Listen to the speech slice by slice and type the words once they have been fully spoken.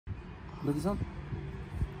여기서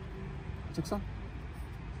직선.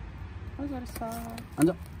 아이 잘했어.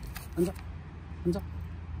 앉아 앉아 앉아.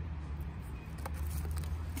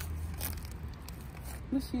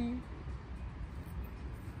 루시.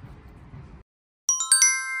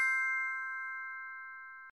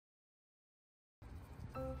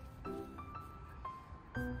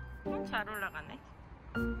 잘 올라가네.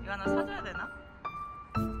 이거 하나 사줘야 되나?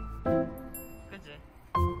 그치?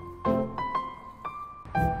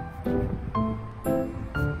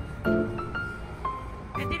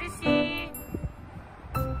 루디루시.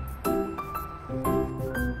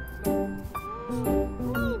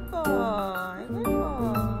 이뻐. 이거 이뻐.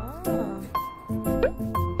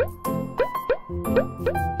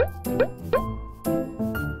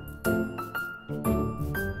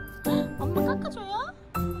 엄마 깎아줘요?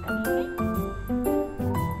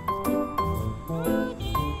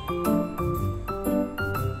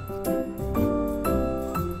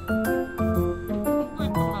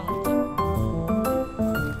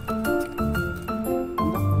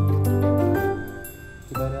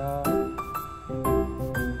 기다려.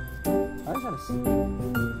 아이 잘했어.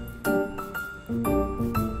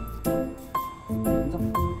 앉아.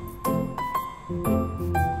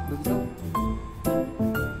 여기서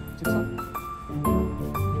직선.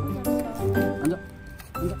 앉아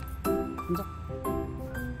앉아 앉아.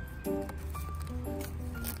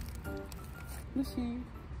 루시.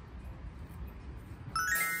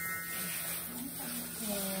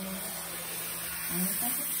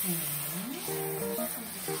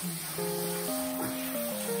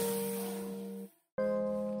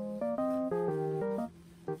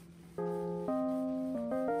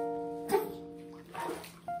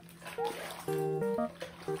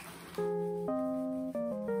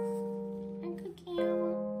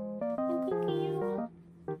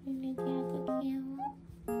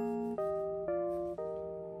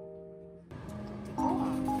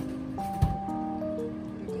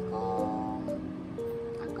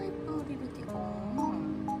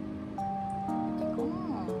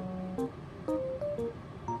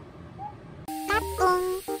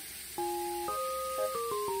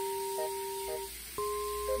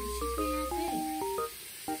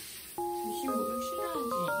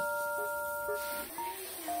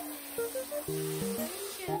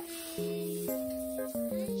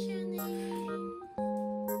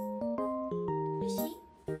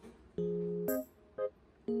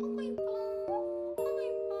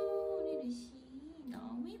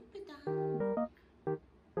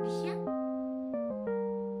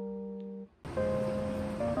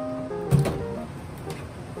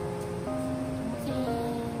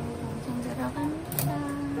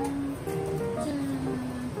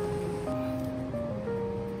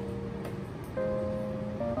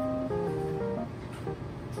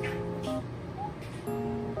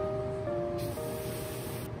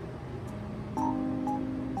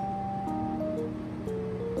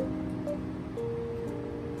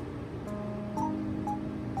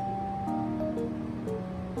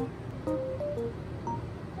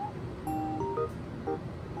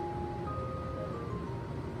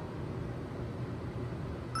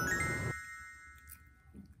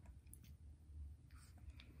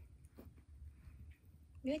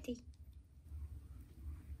 루디.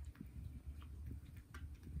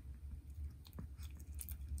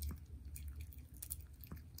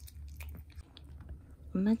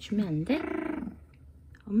 엄마 주면 안 돼?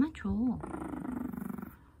 엄마 줘.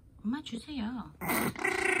 엄마 주세요.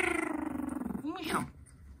 어머셔.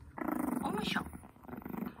 어머셔.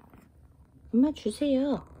 엄마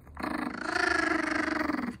주세요.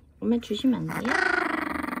 엄마 주시면 안 돼요?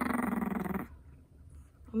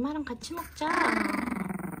 엄마랑 같이 먹자.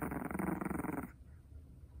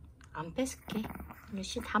 안 뺏을게.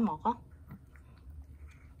 루시 다 먹어.